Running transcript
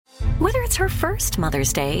Whether it's her first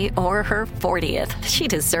Mother's Day or her 40th, she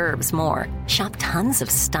deserves more. Shop tons of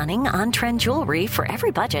stunning on-trend jewelry for every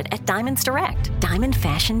budget at Diamonds Direct. Diamond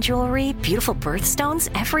fashion jewelry, beautiful birthstones,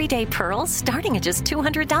 everyday pearls starting at just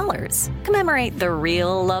 $200. Commemorate the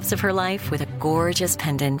real loves of her life with a gorgeous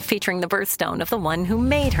pendant featuring the birthstone of the one who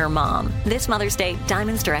made her mom. This Mother's Day,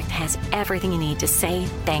 Diamonds Direct has everything you need to say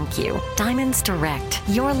thank you. Diamonds Direct.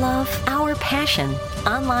 Your love, our passion.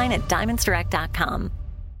 Online at diamondsdirect.com.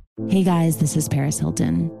 Hey guys, this is Paris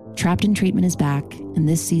Hilton. Trapped in Treatment is back, and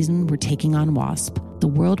this season we're taking on WASP, the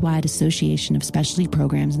Worldwide Association of Specialty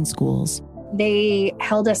Programs in Schools. They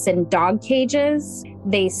held us in dog cages.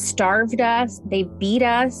 They starved us. They beat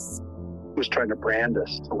us. Was trying to brand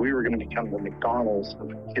us. So we were going to become the McDonald's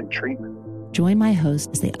of kid treatment. Join my hosts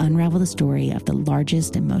as they unravel the story of the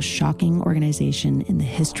largest and most shocking organization in the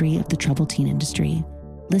history of the troubled teen industry.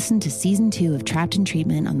 Listen to Season 2 of Trapped in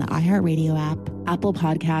Treatment on the iHeartRadio app, Apple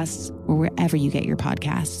Podcasts, or wherever you get your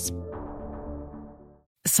podcasts.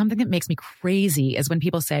 Something that makes me crazy is when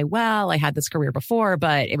people say, well, I had this career before,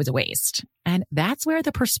 but it was a waste. And that's where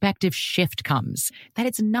the perspective shift comes, that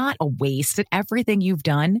it's not a waste, that everything you've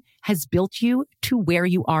done has built you to where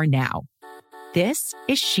you are now. This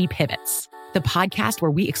is She Pivots, the podcast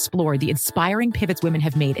where we explore the inspiring pivots women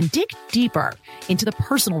have made and dig deeper into the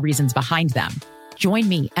personal reasons behind them. Join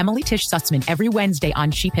me, Emily Tish Sussman, every Wednesday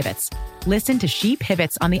on She Pivots. Listen to She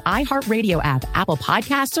Pivots on the iHeartRadio app, Apple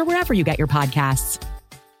Podcasts, or wherever you get your podcasts.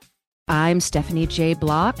 I'm Stephanie J.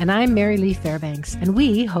 Block. And I'm Mary Lee Fairbanks. And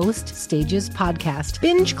we host Stages Podcast.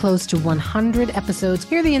 Binge close to 100 episodes.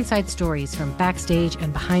 Hear the inside stories from backstage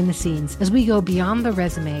and behind the scenes as we go beyond the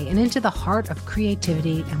resume and into the heart of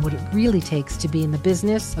creativity and what it really takes to be in the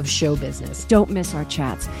business of show business. Don't miss our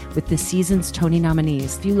chats with this season's Tony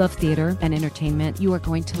nominees. If you love theater and entertainment, you are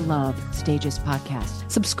going to love Stages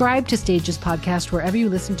Podcast. Subscribe to Stages Podcast wherever you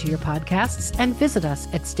listen to your podcasts and visit us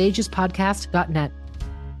at stagespodcast.net.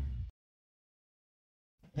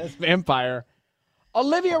 That's Vampire.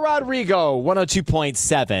 Olivia Rodrigo,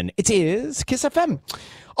 102.7. It is Kiss FM.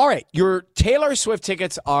 All right, your Taylor Swift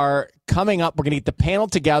tickets are coming up. We're going to get the panel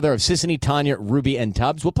together of Sissany, Tanya, Ruby, and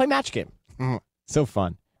Tubbs. We'll play match game. So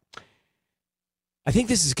fun. I think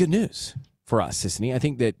this is good news for us, Sissany. I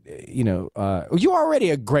think that, you're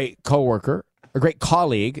already a great coworker, a great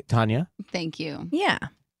colleague, Tanya. Thank you. Yeah.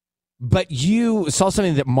 But you saw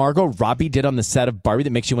something that Margot Robbie did on the set of Barbie that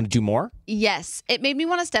makes you want to do more? Yes. It made me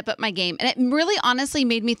want to step up my game. And it really honestly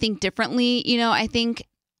made me think differently. I think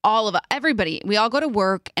everybody, we all go to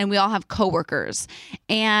work and we all have coworkers.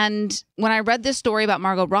 And when I read this story about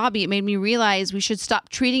Margot Robbie, it made me realize we should stop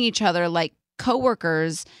treating each other like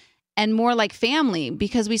coworkers and more like family,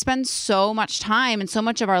 because we spend so much time and so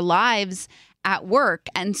much of our lives at work.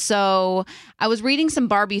 And so I was reading some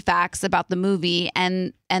Barbie facts about the movie,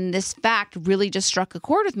 and this fact really just struck a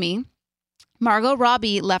chord with me. Margot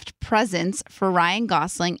Robbie left presents for Ryan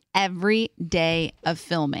Gosling every day of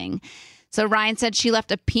filming. So Ryan said she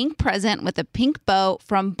left a pink present with a pink bow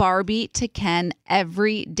from Barbie to Ken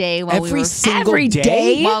every day while we were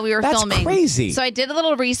filming. That's crazy. So I did a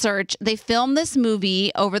little research. They filmed this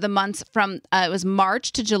movie over the months from it was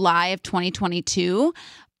March to July of 2022,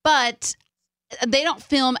 but they don't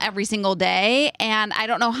film every single day, and I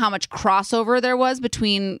don't know how much crossover there was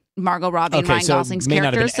between Margot Robbie and Ryan Gosling's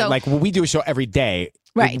characters. So, we do a show every day.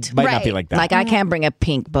 Right. It might not be like that. Like, I can't bring a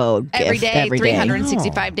pink bow every gift day, every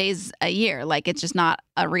 365 days a year. Like, it's just not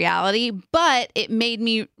a reality. But it made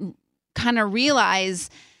me kind of realize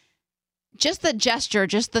just the gesture,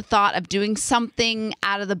 just the thought of doing something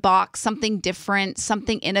out of the box, something different,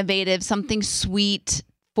 something innovative, something sweet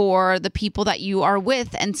for the people that you are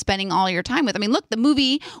with and spending all your time with. I mean, look, the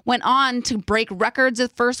movie went on to break records the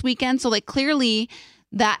first weekend. So clearly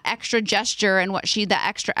that extra gesture and that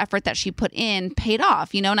extra effort that she put in paid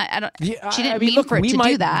off, and she didn't mean for it to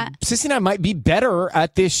do that. Sissy and I might be better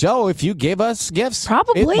at this show if you gave us gifts.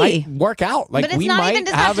 Probably. It might work out. But we might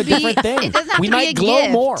have a different thing. It doesn't have we to might be a glow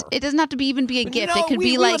gift. more. It doesn't have to even be a gift. No, it could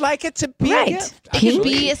we be would like it to be a gift. It could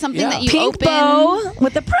be something that you pink open. bow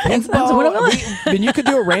with the presents. That's what I'm like. Then you could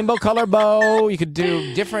do a rainbow color bow. You could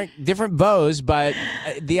do different bows, but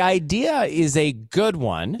the idea is a good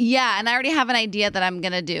one. Yeah, and I already have an idea that I'm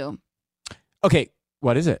going to do. Okay,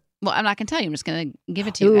 what is it? Well, I'm not going to tell you. I'm just going to give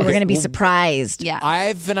it to you. Ooh, we're going to be surprised. Yeah. I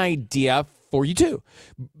have an idea for you too.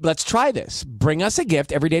 Let's try this. Bring us a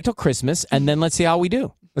gift every day till Christmas, and then let's see how we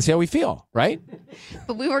do. Let's see how we feel, right?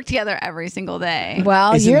 But we work together every single day.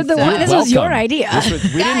 Well, you're the one. This was your idea.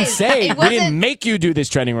 We didn't make you do this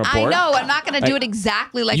trending report. I know. I'm not going to do it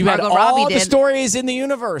exactly like you Margot had all Robbie did. the stories in the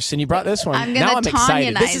universe, and you brought this one. Now I'm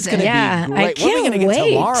excited. This is going to be great. I can't what are we going to get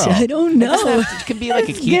tomorrow? I don't know. It could be like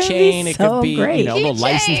a keychain. It could be a little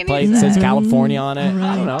license plate that says California on it. Right.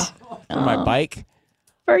 I don't know. For my bike.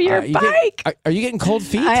 For your bike. Are you getting cold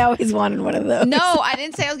feet? I always wanted one of those. No, I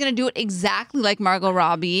didn't say I was going to do it exactly like Margot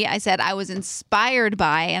Robbie. I said I was inspired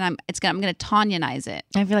by, and I'm going to Tanyanize it.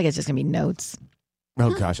 I feel like it's just going to be notes.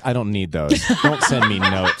 Oh, gosh. I don't need those. Don't send me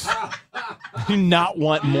notes. I do not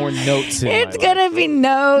want more notes in It's going to be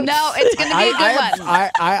notes. No, it's going to be a good one.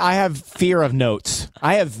 I have fear of notes.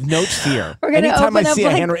 I have notes fear. We're going to Anytime open I see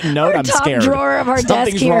up a handwritten note, I'm top scared. drawer of our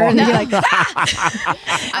Something's desk here wrong. and be like,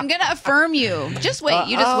 I'm going to affirm you. Just wait.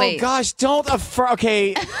 You just wait. Oh, gosh. Don't affirm.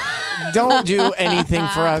 Okay. Don't do anything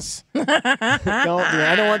for us.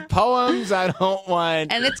 I don't want poems. I don't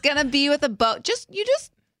want. And it's going to be with a boat.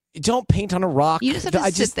 Don't paint on a rock. You just have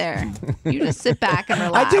to sit there. You just sit back and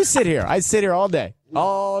relax. I do sit here. I sit here all day.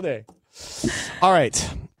 All day. All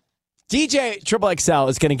right. DJ Triple XL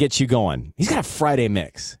is going to get you going. He's got a Friday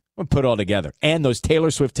mix. We'll put it all together. And those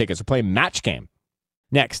Taylor Swift tickets. We're playing Match Game.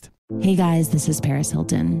 Next. Hey guys, this is Paris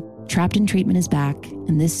Hilton. Trapped in Treatment is back,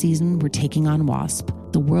 and this season we're taking on WASP,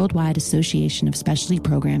 the Worldwide Association of Specialty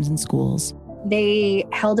Programs and Schools. They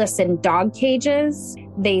held us in dog cages.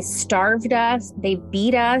 They starved us. They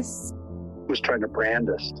beat us. Was trying to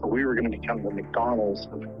brand us. So we were going to become the McDonald's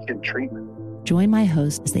of kid treatment. Join my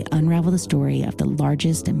hosts as they unravel the story of the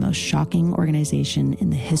largest and most shocking organization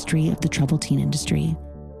in the history of the troubled teen industry.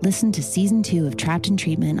 Listen to Season 2 of Trapped in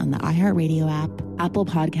Treatment on the iHeartRadio app, Apple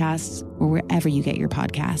Podcasts, or wherever you get your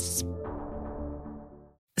podcasts.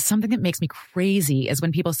 Something that makes me crazy is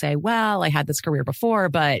when people say, well, I had this career before,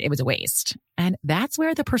 but it was a waste. And that's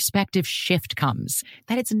where the perspective shift comes,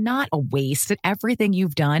 that it's not a waste, that everything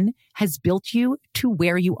you've done has built you to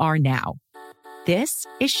where you are now. This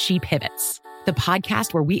is She Pivots, the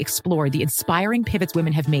podcast where we explore the inspiring pivots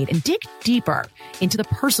women have made and dig deeper into the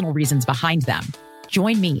personal reasons behind them.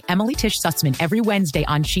 Join me, Emily Tish Sussman, every Wednesday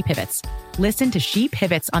on She Pivots. Listen to She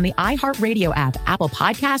Pivots on the iHeartRadio app, Apple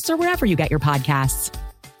Podcasts, or wherever you get your podcasts.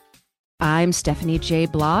 I'm Stephanie J.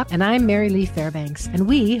 Block. And I'm Mary Lee Fairbanks, and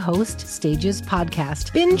we host Stages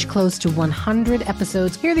Podcast. Binge close to 100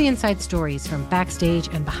 episodes. Hear the inside stories from backstage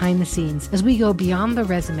and behind the scenes as we go beyond the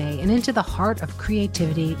resume and into the heart of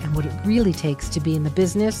creativity and what it really takes to be in the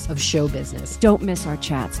business of show business. Don't miss our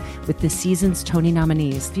chats with this season's Tony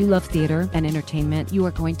nominees. If you love theater and entertainment, you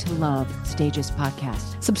are going to love Stages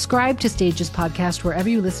Podcast. Subscribe to Stages Podcast wherever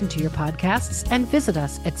you listen to your podcasts and visit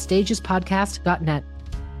us at stagespodcast.net.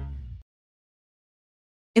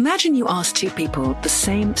 Imagine you ask two people the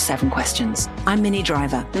same 7 questions. I'm Minnie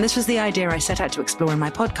Driver, and this was the idea I set out to explore in my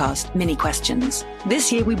podcast, Mini Questions.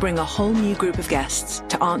 This year, we bring a whole new group of guests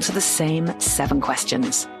to answer the same 7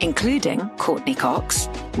 questions, including Courtney Cox,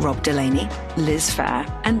 Rob Delaney, Liz Phair,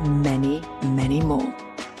 and many, many more.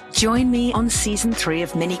 Join me on Season 3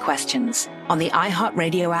 of Mini Questions on the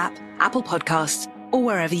iHeartRadio app, Apple Podcasts, or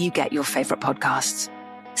wherever you get your favorite podcasts.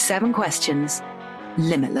 7 questions,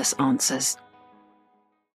 limitless answers.